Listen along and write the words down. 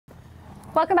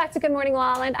Welcome back to Good Morning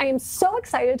LaLa, and I am so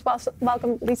excited to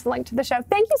welcome Lisa Linke to the show.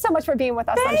 Thank you so much for being with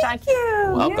us, Sunshine. Thank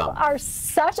you. Welcome. You are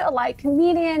such a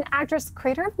comedian, actress,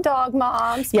 creator of Dog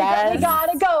Moms. Yes. We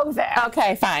gotta go there.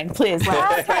 Okay, fine. Please.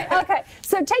 Okay.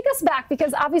 So take us back,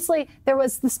 because obviously there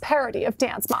was this parody of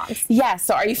Dance Moms. Yes.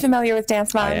 So are you familiar with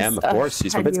Dance Moms? I am, of course.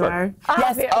 She's from Pittsburgh. Yes.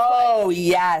 Obviously. Oh,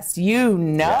 yes. You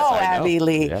know, Yes, I know. Abby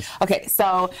Lee. Yes. Okay.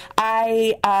 So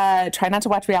I try not to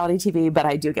watch reality TV, but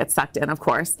I do get sucked in, of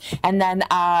course. And then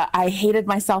I hated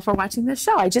myself for watching this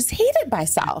show. I just hated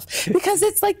myself because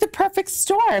it's like the perfect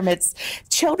storm. It's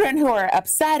children who are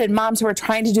upset and moms who are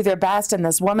trying to do their best, and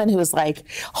this woman who is like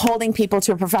holding people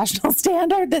to a professional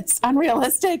standard that's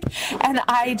unrealistic. And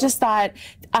I just thought,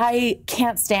 I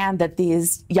can't stand that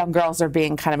these young girls are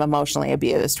being kind of emotionally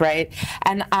abused, right?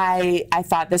 And I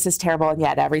thought, this is terrible. And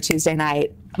yet every Tuesday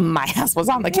night, my ass was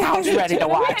on the couch ready to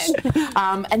watch.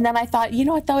 And then I thought, you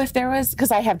know what, though, if there was,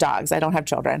 because I have dogs, I don't have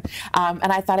children.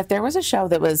 And I thought if there was a show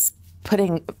that was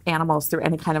putting animals through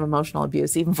any kind of emotional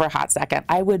abuse, even for a hot second,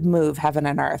 I would move heaven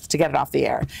and earth to get it off the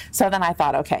air. So then I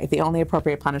thought, okay, the only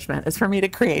appropriate punishment is for me to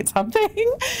create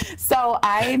something. So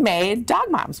I made Dog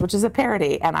Moms, which is a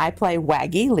parody, and I play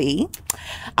Waggy Lee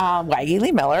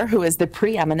Miller, who is the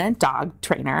preeminent dog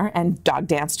trainer and dog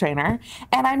dance trainer.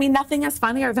 And I mean, nothing is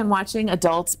funnier than watching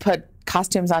adults put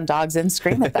costumes on dogs and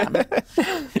scream at them.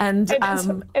 And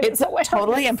it's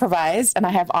totally improvised. And I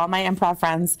have all my improv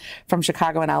friends from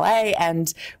Chicago and LA,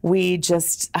 and we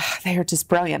just, they are just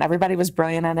brilliant. Everybody was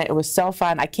brilliant in it. It was so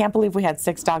fun. I can't believe we had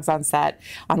 6 dogs on set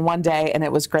on one day, and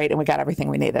it was great, and we got everything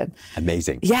we needed.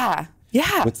 Amazing. Yeah.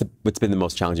 Yeah. What's been the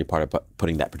most challenging part of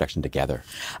putting that production together?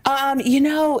 You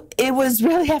know, it was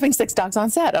really having 6 dogs on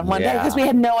set on one day, because we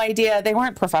had no idea. They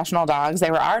weren't professional dogs.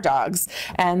 They were our dogs.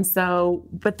 And so,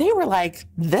 but they were like,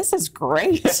 this is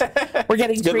great. We're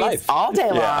getting treats all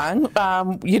day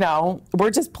long. You know,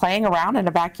 we're just playing around in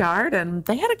a backyard, and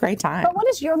they had a great time. But what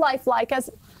is your life like as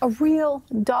a real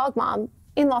dog mom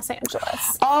in Los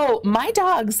Angeles? Oh, my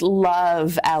dogs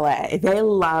love LA. They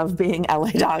love being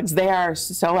LA dogs. They are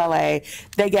so LA.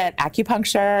 They get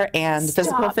acupuncture and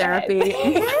physical therapy.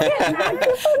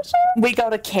 We go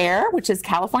to CARE, which is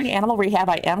California Animal Rehab.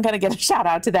 I am going to get a shout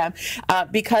out to them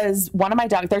because one of my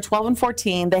dogs, they're 12 and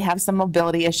 14. They have some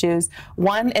mobility issues.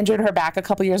 One injured her back a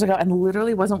couple years ago and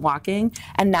literally wasn't walking,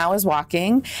 and now is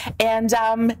walking. And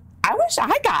I wish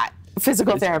I got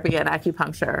physical therapy and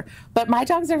acupuncture, but my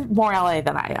dogs are more LA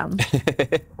than I am.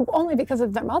 Only because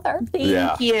of their mother.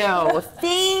 Thank you.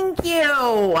 Thank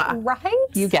you. Right?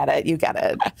 You get it. You get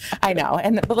it. I know.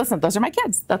 And but listen, those are my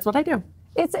kids. That's what I do.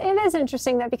 It is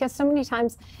interesting, though, because so many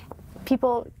times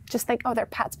people just think, oh, they're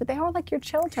pets, but they are like your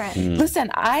children. Listen,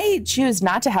 I choose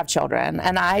not to have children,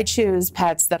 and I choose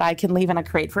pets that I can leave in a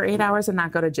crate for 8 hours and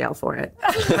not go to jail for it,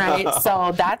 right?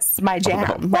 So that's my jam,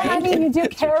 right? Well, I mean, you do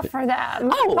care for them.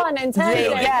 Oh, pun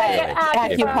intended. they get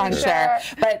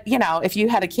acupuncture. But, you know, if you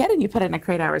had a kid and you put it in a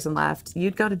crate hours and left,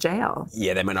 you'd go to jail.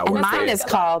 Yeah, they might not And work. mine is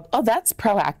called, that's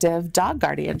proactive dog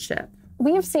guardianship.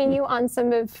 We have seen you on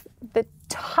some of the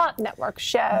top network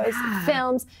shows,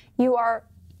 films. You are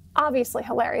obviously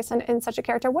hilarious and such a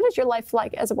character. What is your life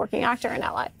like as a working actor in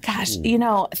LA? Gosh, you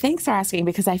know, thanks for asking,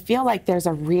 because I feel like there's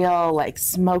a real like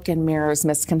smoke and mirrors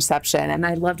misconception. And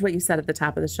I loved what you said at the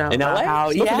top of the show. In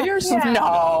LA? Smoke and mirrors?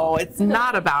 No, it's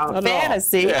not about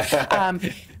fantasy.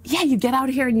 Yeah, you get out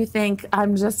here and you think,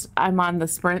 I'm on the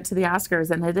sprint to the Oscars,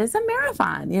 and it is a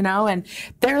marathon, you know? And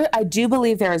I do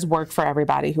believe there is work for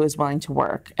everybody who is willing to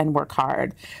work and work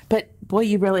hard. But boy,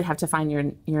 you really have to find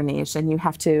your niche, and you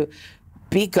have to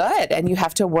be good, and you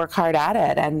have to work hard at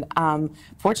it. And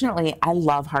fortunately, I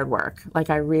love hard work.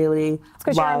 Like, I really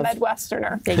because you're a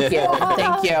Midwesterner. Thank you.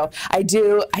 Thank you.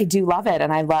 I do love it,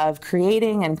 and I love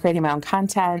creating my own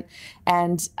content.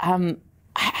 And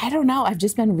I don't know, I've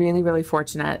just been really, really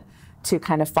fortunate to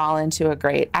kind of fall into a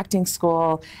great acting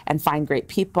school and find great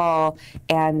people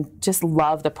and just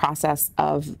love the process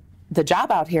of the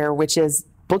job out here, which is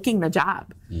booking the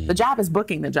job. The job is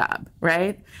booking the job,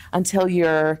 right? Until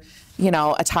you're, you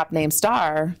know, a top name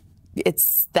star,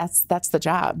 that's the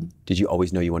job. Did you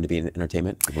always know you wanted to be in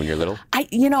entertainment when you're little?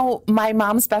 You know, my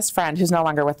mom's best friend, who's no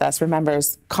longer with us,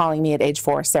 remembers calling me at age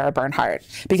 4 Sarah Bernhardt,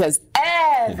 because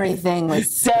everything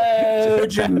was so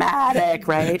dramatic,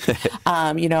 right?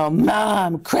 You know,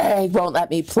 Mom, Craig won't let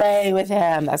me play with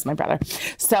him. That's my brother.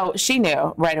 So she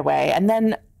knew right away. And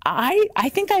then I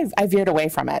think I veered away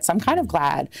from it. So I'm kind of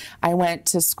glad. I went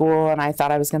to school and I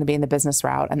thought I was going to be in the business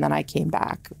route. And then I came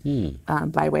back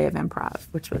by way of improv,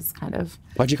 which was kind of...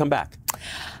 Why'd you come back?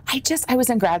 I was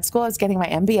in grad school. I was getting my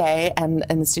MBA. And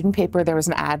in the student paper, there was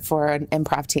an ad for an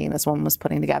improv team this woman was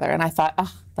putting together. And I thought,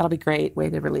 oh, that'll be a great way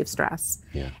to relieve stress.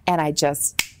 Yeah. And I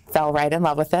just fell right in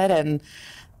love with it. And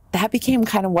that became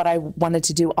kind of what I wanted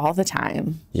to do all the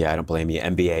time. Yeah, I don't blame you.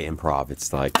 MBA improv,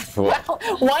 it's like... Well,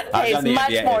 one pays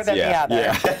much more than the other.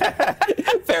 Yeah.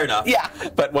 Fair enough. Yeah.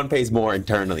 But one pays more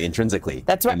internally, intrinsically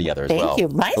That's right. than the other Thank as well. you.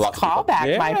 Nice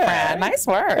callback, my friend. Nice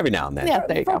work. Every now and then. Yeah,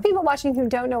 there you For go. people watching who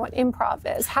don't know what improv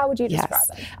is, how would you describe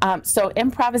it? So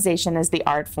improvisation is the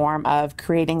art form of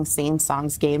creating scenes,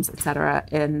 songs, games, etc.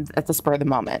 At the spur of the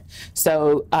moment.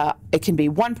 So it can be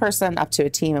one person up to a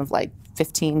team of like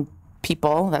 15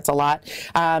 people. That's a lot.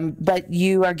 But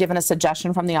you are given a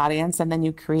suggestion from the audience, and then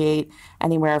you create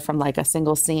anywhere from like a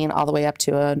single scene all the way up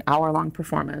to an hour-long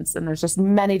performance. And there's just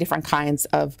many different kinds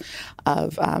of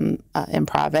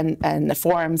improv and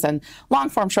forms, and long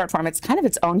form, short form. It's kind of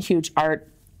its own huge art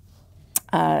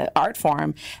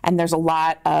form, and there's a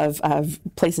lot of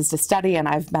places to study, and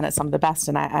I've been at some of the best,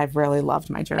 and I've really loved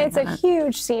my journey. It's a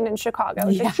huge scene in Chicago.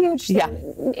 It's a huge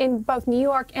scene in both New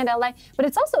York and LA, but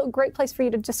it's also a great place for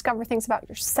you to discover things about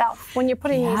yourself when you're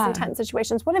put in these intense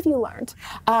situations. What have you learned?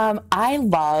 I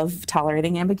love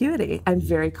tolerating ambiguity. I'm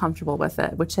very comfortable with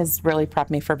it, which has really prepped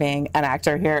me for being an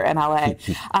actor here in LA.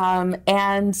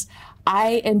 And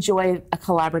I enjoy a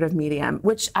collaborative medium,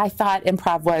 which I thought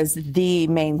improv was the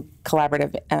main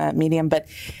collaborative medium. But,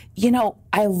 you know,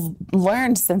 I've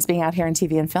learned since being out here in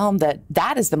TV and film that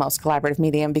that is the most collaborative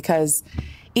medium, because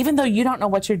even though you don't know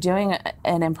what you're doing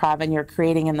in improv and you're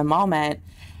creating in the moment,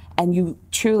 and you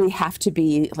truly have to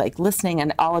be like listening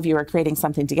and all of you are creating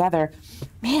something together,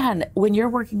 man, when you're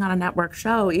working on a network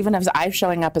show, even if I'm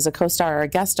showing up as a co-star or a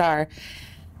guest star,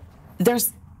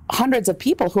 there's hundreds of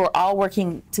people who are all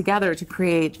working together to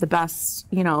create the best,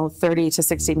 30 to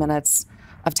 60 minutes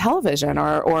of television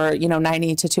or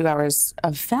 90 to 2 hours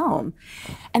of film.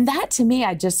 And that to me,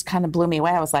 I just kind of blew me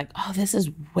away. I was like, oh, this is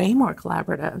way more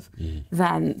collaborative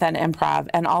than improv.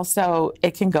 And also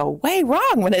it can go way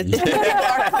wrong when it's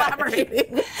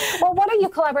collaborating. Well, what are you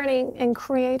collaborating and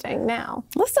creating now?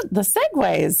 Listen, the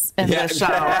segues in this show.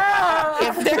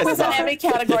 If there was an Emmy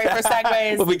category for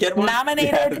segues, Will we get one?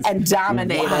 nominated and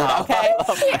dominated, okay?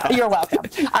 You're welcome.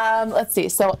 Let's see.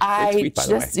 So I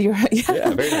just,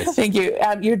 very nice. Thank you.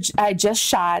 I just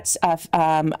shot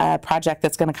a project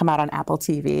that's going to come out on Apple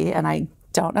TV, and I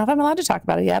don't know if I'm allowed to talk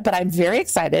about it yet, but I'm very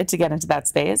excited to get into that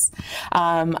space.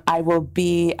 I will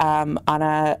be on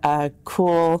a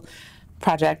cool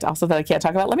project also that I can't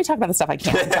talk about. Let me talk about the stuff I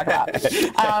can't talk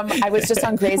about. I was just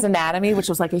on Grey's Anatomy, which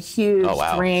was like a huge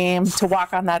dream to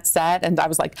walk on that set, and I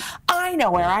was like, I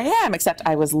know where I am, except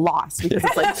I was lost because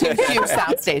it's like two huge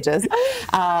sound stages.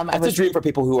 That's a dream for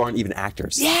people who aren't even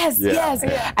actors. Yes.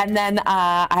 And then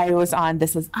I was on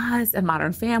This Is Us and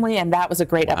Modern Family, and that was a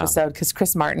great episode because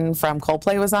Chris Martin from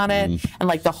Coldplay was on it, and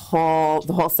like the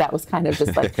whole set was kind of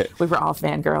just like we were all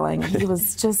fangirling, and he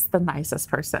was just the nicest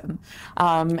person.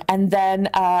 And then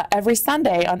every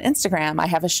Sunday on Instagram, I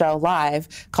have a show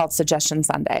live called Suggestion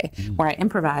Sunday, where I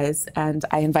improvise and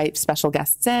I invite special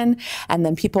guests in, and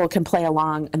then people can play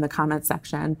along in the comment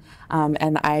section.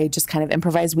 And I just kind of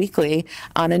improvise weekly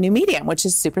on a new medium, which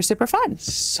is super, super fun.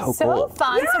 So cool. So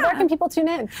fun. Yeah. So where can people tune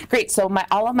in? Great. So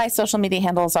all of my social media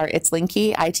handles are It's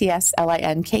Linke,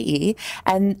 ITSLINKE.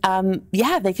 And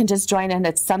they can just join in.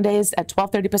 It's Sundays at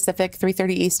 12:30 Pacific,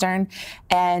 3:30 Eastern.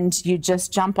 And you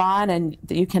just jump on and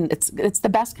you can, it's the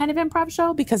best kind of improv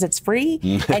show because it's free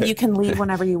and you can leave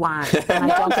whenever you want. And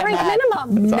No drink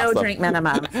minimum. No awesome. Drink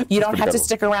minimum. You don't have to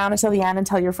stick around until the end and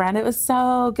tell your friend it was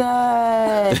so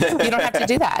good. You don't have to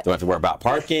do that. Don't have to worry about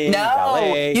parking, No,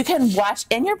 ballet. you can watch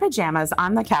in your pajamas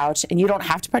on the couch and you don't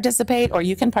have to participate, or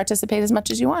you can participate as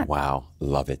much as you want. Wow,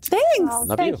 love it. Thanks. Well,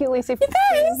 Love thank you. you, Lisa, for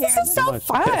being here. This is so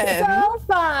fun. So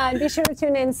fun. Be sure to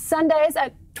tune in Sundays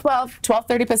at 12.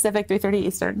 12:30 Pacific, 3:30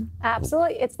 Eastern.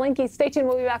 Absolutely. It's Linke. Stay tuned.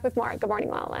 We'll be back with more. Good morning,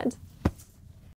 La La Land.